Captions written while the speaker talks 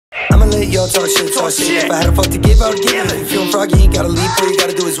lit, yo, talk shit, talk shit. If I had a fuck to give, I would give it. If you're feeling froggy, you ain't gotta leave, all you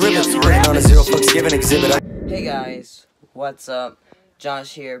gotta do is rip it. Written on a zero fucks given exhibit. Hey guys, what's up?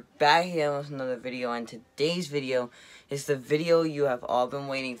 Josh here, back here with another video, and today's video is the video you have all been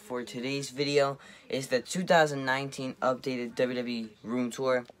waiting for. Today's video is the 2019 updated WWE room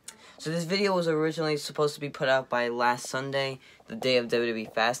tour. So this video was originally supposed to be put out by last Sunday, the day of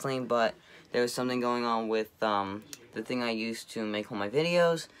WWE Fastlane, but there was something going on with the thing I used to make all my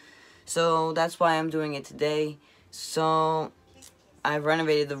videos. So that's why I'm doing it today. So I've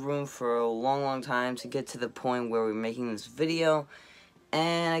renovated the room for a long time to get to the point where we're making this video.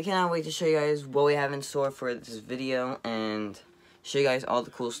 And I cannot wait to show you guys what we have in store for this video and show you guys all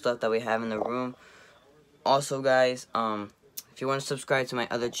the cool stuff that we have in the room. Also guys, if you want to subscribe to my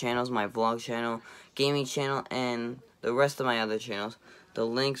other channels, my vlog channel, gaming channel, and the rest of my other channels, the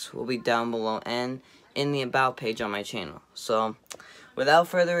links will be down below and in the about page on my channel. So without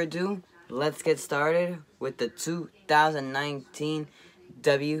further ado, let's get started with the 2019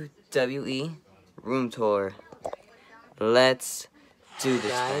 WWE room tour. Let's do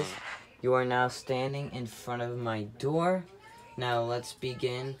this, guys. You are now standing in front of my door. Now let's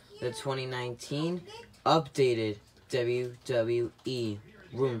begin the 2019 updated WWE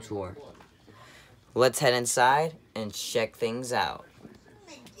room tour. Let's head inside and check things out.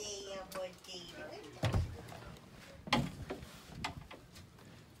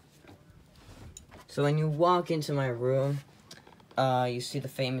 So when you walk into my room, you see the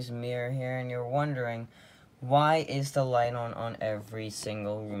famous mirror here, and you're wondering, why is the light on every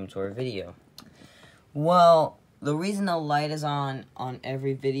single room tour video? Well, the reason the light is on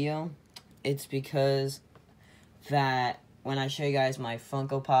every video, it's because that when I show you guys my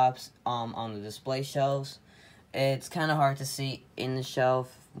Funko Pops on the display shelves, it's kind of hard to see in the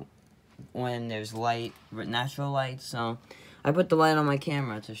shelf when there's light, natural light, so I put the light on my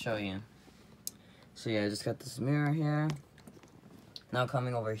camera to show you. So yeah, I just got this mirror here. Now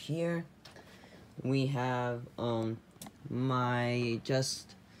coming over here, we have my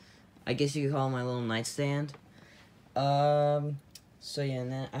I guess you could call it my little nightstand. So yeah,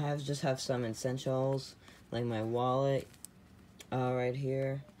 and then I just have some essentials like my wallet right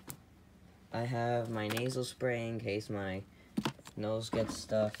here. I have my nasal spray in case my nose gets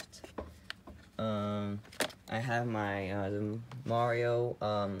stuffed. I have my Mario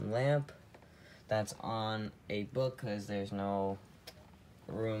lamp that's on a book because there's no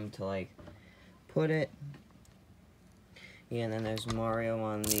room to like put it. Yeah, and then there's Mario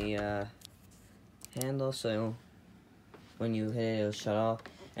on the handle, so when you hit it, it'll shut off.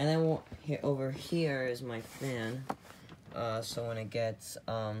 And then over here is my fan, so when it gets,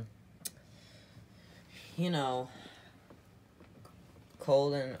 you know,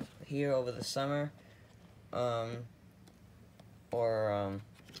 cold in here over the summer, or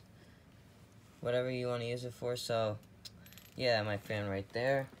whatever you want to use it for. So yeah, my fan right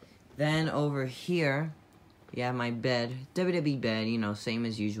there. Then over here, you have my bed, WWE bed, you know, same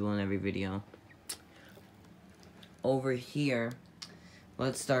as usual in every video. Over here,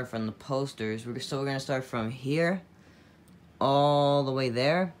 let's start from the posters. We're gonna start from here all the way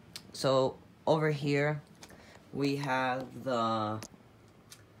there. So over here, we have the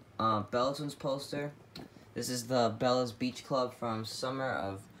Bella Twins poster. This is the Bella's Beach Club from summer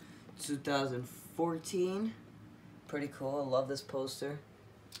of 2014. Pretty cool. I love this poster.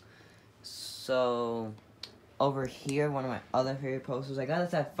 So over here, one of my other favorite posters. I got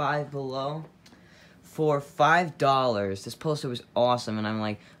this at Five Below for $5. This poster was awesome, and I'm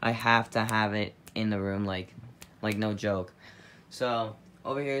like, I have to have it in the room, like no joke. So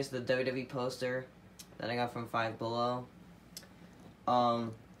over here is the WWE poster that I got from Five Below.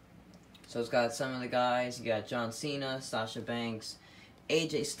 So it's got some of the guys. You got John Cena, Sasha Banks,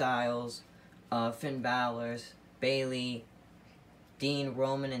 AJ Styles, Finn Balor, Bayley, Dean,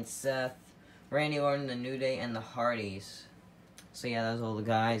 Roman, and Seth, Randy Orton, The New Day, and the Hardys. So yeah, that's all the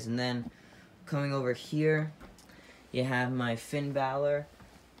guys. And then coming over here, you have my Finn Balor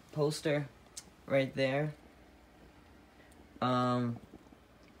poster right there.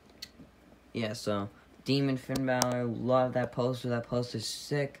 Yeah, so Demon Finn Balor, love that poster. That poster's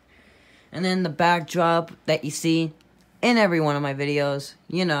sick. And then the backdrop that you see in every one of my videos,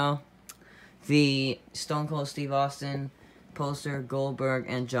 you know, the Stone Cold Steve Austin poster, Goldberg,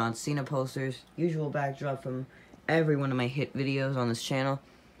 and John Cena posters. Usual backdrop from every one of my hit videos on this channel.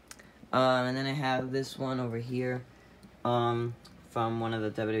 And then I have this one over here from one of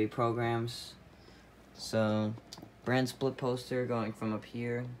the WWE programs. So, brand split poster going from up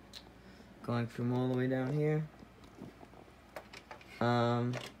here, going from all the way down here.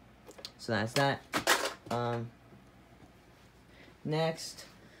 So that's that. Next,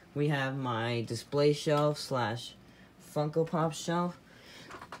 we have my display shelf slash Funko Pop shelf.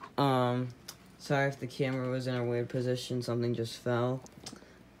 Sorry if the camera was in a weird position, something just fell.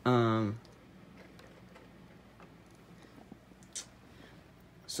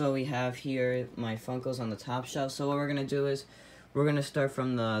 So we have here my Funkos on the top shelf. So what we're gonna do is, we're gonna start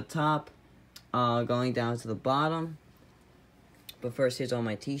from the top, going down to the bottom. But first, here's all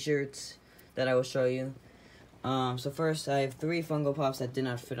my t-shirts that I will show you. So first, I have 3 Funko Pops that did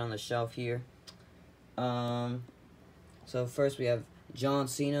not fit on the shelf here. So first we have John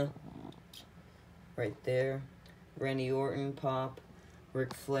Cena, right there. Randy Orton Pop.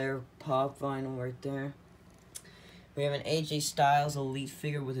 Ric Flair Pop vinyl right there. We have an AJ Styles Elite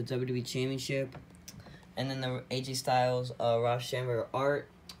figure with a WWE Championship. And then the AJ Styles Ross Schamberger art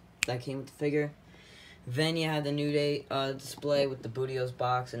that came with the figure. Then you had the New Day display with the Bootios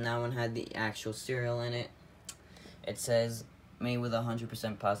box, and that one had the actual cereal in it. It says, made with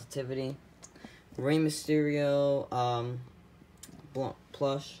 100% positivity. Rey Mysterio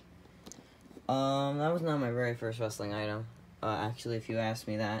plush. That was not my very first wrestling item, actually, if you asked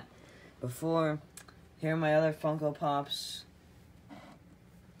me that before. Here are my other Funko Pops.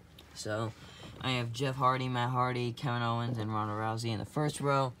 So, I have Jeff Hardy, Matt Hardy, Kevin Owens, and Ronda Rousey in the first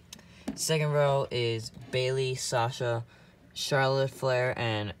row. Second row is Bayley, Sasha, Charlotte Flair,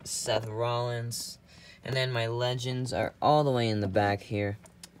 and Seth Rollins. And then my legends are all the way in the back here.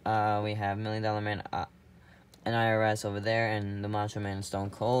 We have $1 Million Man and IRS over there, and the Macho Man and Stone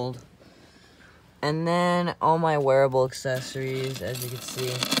Cold. And then all my wearable accessories, as you can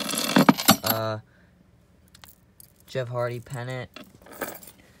see. Jeff Hardy pennant.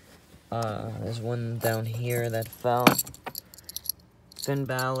 There's one down here that fell. Finn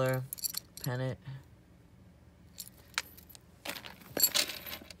Balor pennant.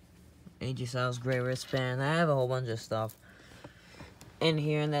 AJ Styles gray wristband. I have a whole bunch of stuff in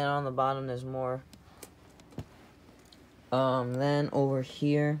here, and then on the bottom there's more. Then over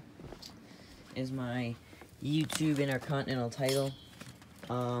here is my YouTube Intercontinental title.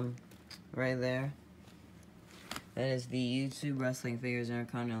 Right there. That is the YouTube Wrestling Figures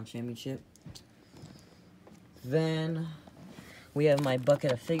Intercontinental Championship. Then we have my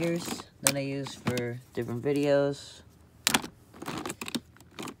bucket of figures that I use for different videos.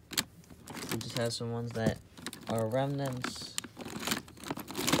 We just have some ones that are remnants.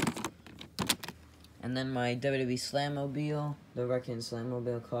 And then my WWE Slammobile, the Wrecking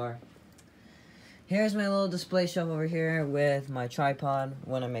Slammobile car. Here's my little display shelf over here with my tripod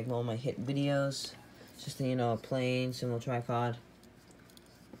when I make all my hit videos. Just a, a plain, simple tripod.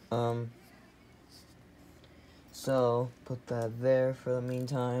 So, put that there for the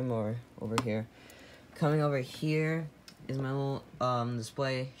meantime, or over here. Coming over here is my little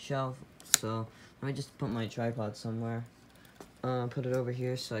display shelf. So, let me just put my tripod somewhere. Put it over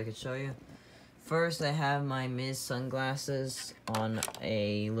here so I can show you. First, I have my Miz sunglasses on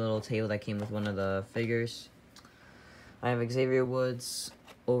a little table that came with one of the figures. I have Xavier Woods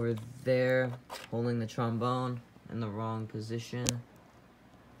over there holding the trombone in the wrong position.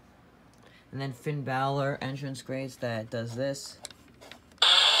 And then Finn Balor entrance grades that does this.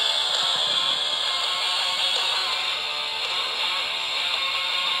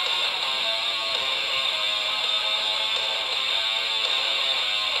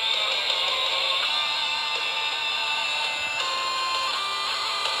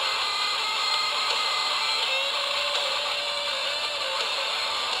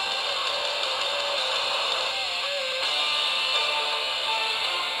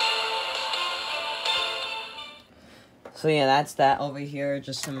 So yeah, that's that over here.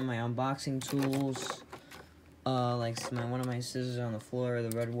 Just some of my unboxing tools. Like one of my scissors on the floor.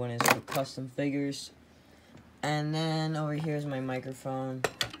 The red one is for custom figures. And then over here is my microphone.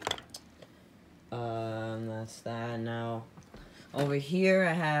 That's that. Now, over here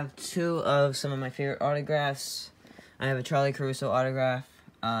I have 2 of some of my favorite autographs. I have a Charlie Caruso autograph,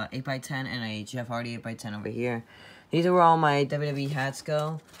 8x10, and a Jeff Hardy 8x10 over here. These are where all my WWE hats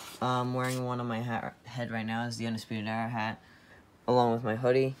go. I'm wearing one on my head right now. It's the Undisputed Era hat, along with my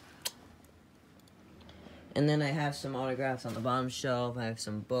hoodie. And then I have some autographs on the bottom shelf. I have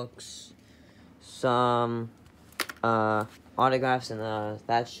some books, some autographs in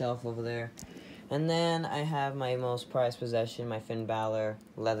that shelf over there. And then I have my most prized possession, my Finn Balor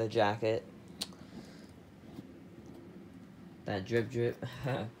leather jacket. That drip drip.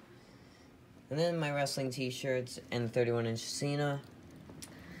 And then my wrestling t-shirts and the 31-inch Cena.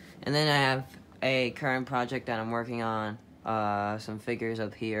 And then I have a current project that I'm working on. Some figures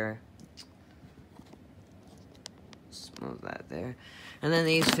up here. Just move that there. And then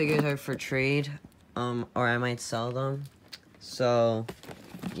these figures are for trade. Or I might sell them. So,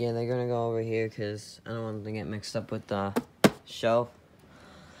 yeah, they're gonna go over here because I don't want them to get mixed up with the shelf.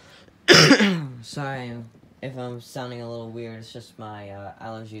 Sorry if I'm sounding a little weird. It's just my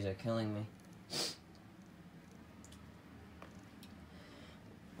allergies are killing me.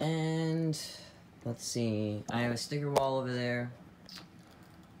 And let's see. I have a sticker wall over there.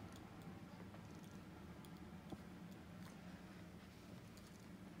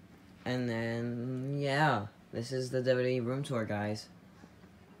 And then, yeah, this is the WWE room tour, guys.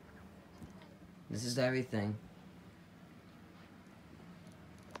 This is everything.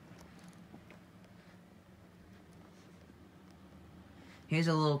 Here's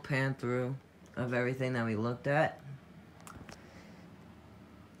a little pan through of everything that we looked at.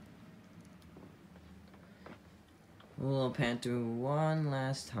 A little pan through one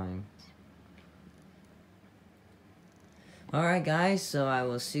last time. Alright guys, so I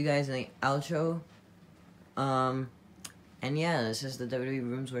will see you guys in the outro. And yeah, this is the WWE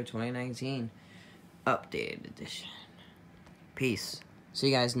Room Tour 2019 Updated Edition. Peace. See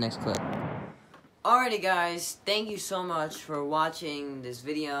you guys next clip. Alrighty guys, thank you so much for watching this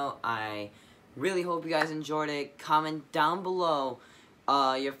video. I really hope you guys enjoyed it. Comment down below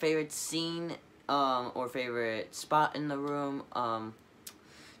your favorite scene or favorite spot in the room.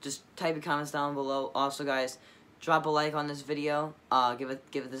 Just type your comments down below. Also guys, drop a like on this video.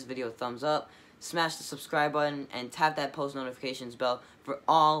 Give this video a thumbs up. Smash the subscribe button and tap that post notifications bell for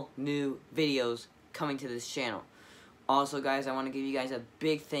all new videos coming to this channel. Also guys, I want to give you guys a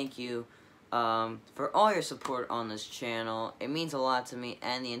big thank you for all your support on this channel. It means a lot to me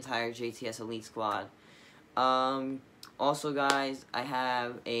and the entire JTS Elite Squad. Also guys, I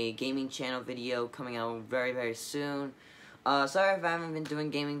have a gaming channel video coming out very, very soon. Sorry if I haven't been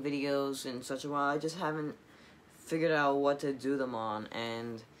doing gaming videos in such a while. I just haven't figured out what to do them on,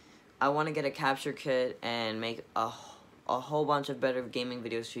 and I want to get a capture kit and make a whole bunch of better gaming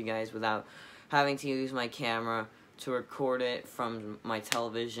videos for you guys without having to use my camera to record it from my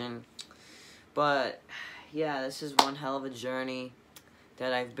television. But yeah, this is one hell of a journey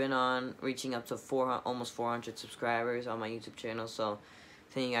that I've been on, reaching up to almost 400 subscribers on my YouTube channel. So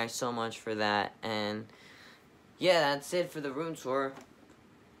thank you guys so much for that. And yeah, that's it for the room tour.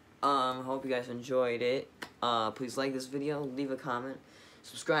 Hope you guys enjoyed it. Please like this video, leave a comment,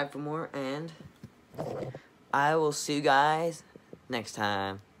 subscribe for more, and I will see you guys next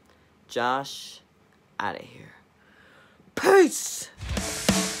time. Josh, out of here. Peace!